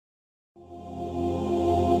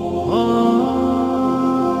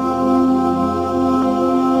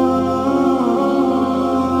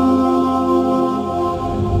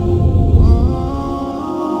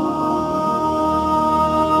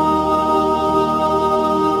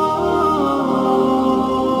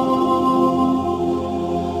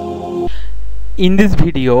In this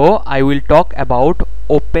video, I will talk about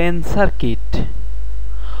open circuit.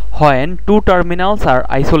 When two terminals are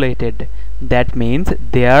isolated, that means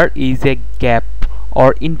there is a gap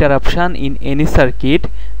or interruption in any circuit,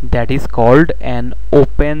 that is called an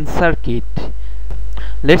open circuit.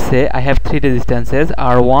 Let's say I have three resistances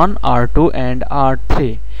R1, R2 and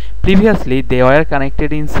R3. Previously they were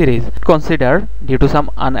connected in series. Consider due to some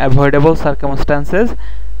unavoidable circumstances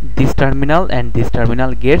this terminal and this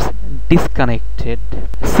terminal gets disconnected.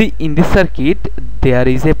 See, in this circuit there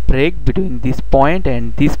is a break between this point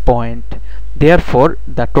and this point. Therefore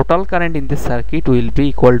the total current in this circuit will be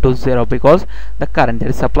equal to 0, because the current that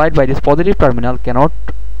is supplied by this positive terminal cannot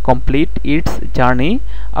complete its journey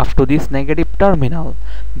up to this negative terminal.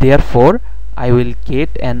 Therefore I will get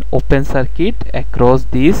an open circuit across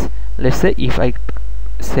this. Let's say if I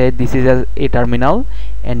say this is as A terminal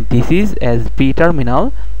and this is as B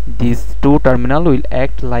terminal, these two terminals will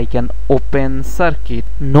act like an open circuit.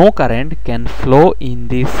 No current can flow in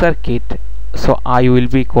this circuit, so I will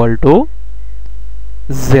be equal to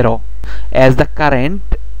 0, as the current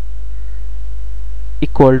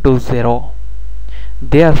equal to 0.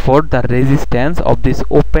 Therefore the resistance of this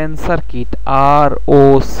open circuit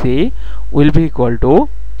ROC will be equal to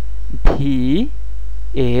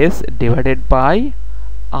Vs divided by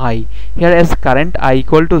I. Here as current I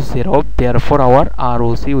equal to 0, therefore our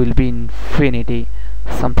ROC will be infinity.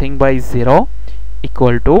 Something by 0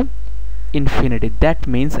 equal to infinity. That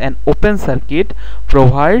means an open circuit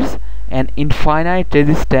provides an infinite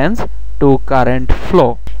resistance to current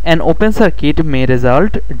flow. An open circuit may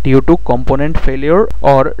result due to component failure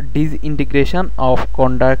or disintegration of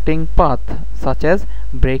conducting path, such as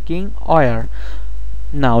breaking wire.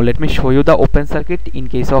 Now let me show you the open circuit in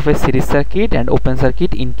case of a series circuit and open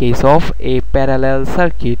circuit in case of a parallel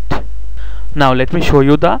circuit. Now let me show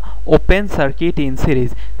you the open circuit in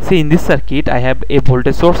series. See, in this circuit I have a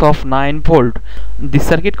voltage source of 9 volt. This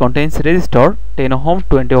circuit contains resistor 10 ohm,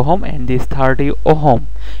 20 ohm and this 30 ohm.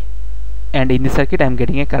 And in this circuit I am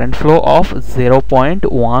getting a current flow of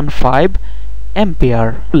 0.15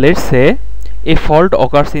 ampere. Let's say a fault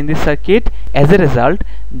occurs in this circuit. As a result,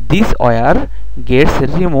 this wire gets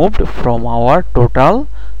removed from our total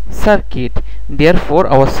circuit. Therefore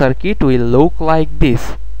our circuit will look like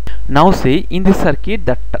this. Now see, in this circuit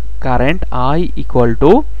the current I equal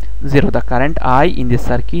to 0. The current I in this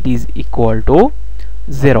circuit is equal to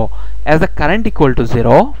 0. As the current equal to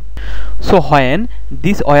 0, so when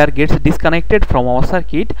this wire gets disconnected from our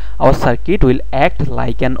circuit will act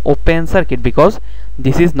like an open circuit, because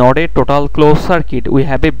this is not a total closed circuit. We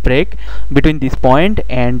have a break between this point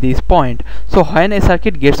and this point. So when a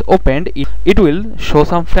circuit gets opened, it will show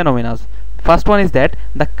some phenomena. First one is that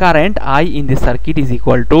the current I in this circuit is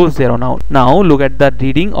equal to 0. Now look at the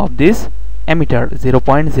reading of this ammeter,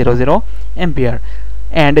 0.00 ampere,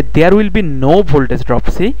 and there will be no voltage drop.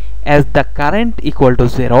 See, as the current equal to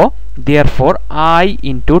 0, therefore I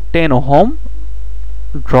into 10 ohm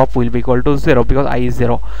drop will be equal to 0, because I is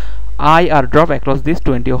 0. IR drop across this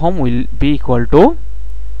 20 ohm will be equal to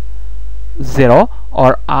 0,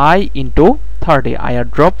 or I into 30 IR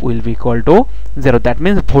drop will be equal to 0. That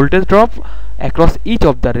means voltage drop across each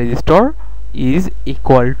of the resistor is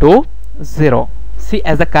equal to 0. See,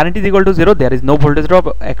 as the current is equal to 0, there is no voltage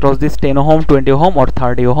drop across this 10 ohm, 20 ohm or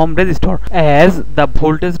 30 ohm resistor, as the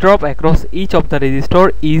voltage drop across each of the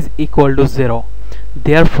resistor is equal to 0.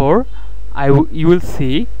 Therefore you will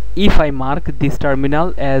see, if I mark this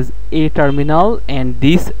terminal as A terminal and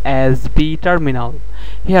this as B terminal,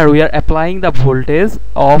 here we are applying the voltage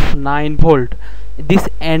of 9 volt. This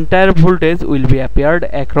entire voltage will be applied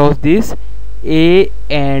across this A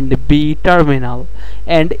and B terminal,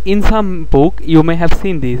 and in some book you may have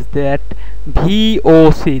seen this, that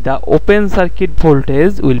VOC, the open circuit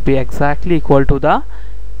voltage, will be exactly equal to the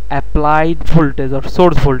applied voltage or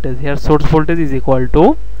source voltage. Here source voltage is equal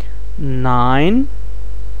to 9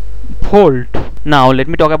 volt. Now let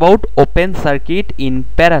me talk about open circuit in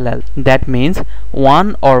parallel. That means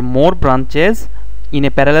one or more branches in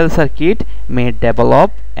a parallel circuit may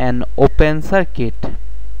develop an open circuit.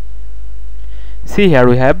 See, here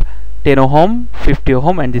we have 10 ohm, 50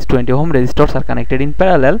 ohm and this 20 ohm resistors are connected in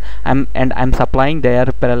parallel, and I'm supplying their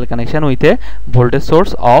parallel connection with a voltage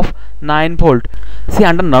source of 9 volt. See,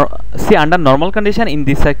 under normal condition in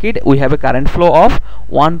this circuit we have a current flow of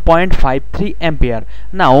 1.53 ampere.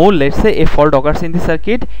 Now let's say a fault occurs in this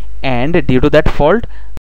circuit, and due to that fault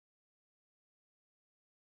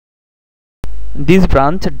this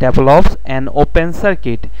branch develops an open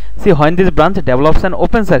circuit. See, when this branch develops an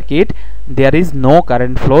open circuit, there is no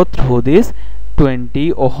current flow through this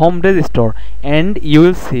 20 ohm resistor, and you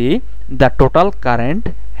will see the total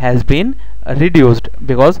current has been reduced,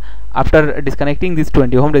 because after disconnecting this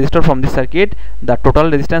 20 ohm resistor from the circuit, the total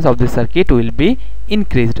resistance of the circuit will be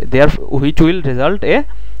increased, therefore which will result a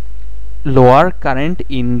lower current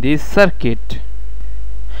in this circuit.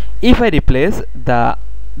 If I replace the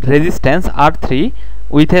resistance R3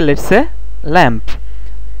 with a, let's say, lamp,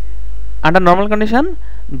 under normal condition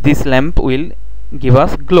this lamp will give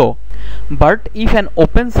us glow, but if an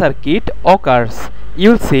open circuit occurs,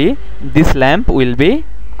 you will see this lamp will be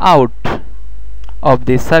out of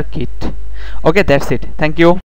this circuit. Okay, that's it. Thank you.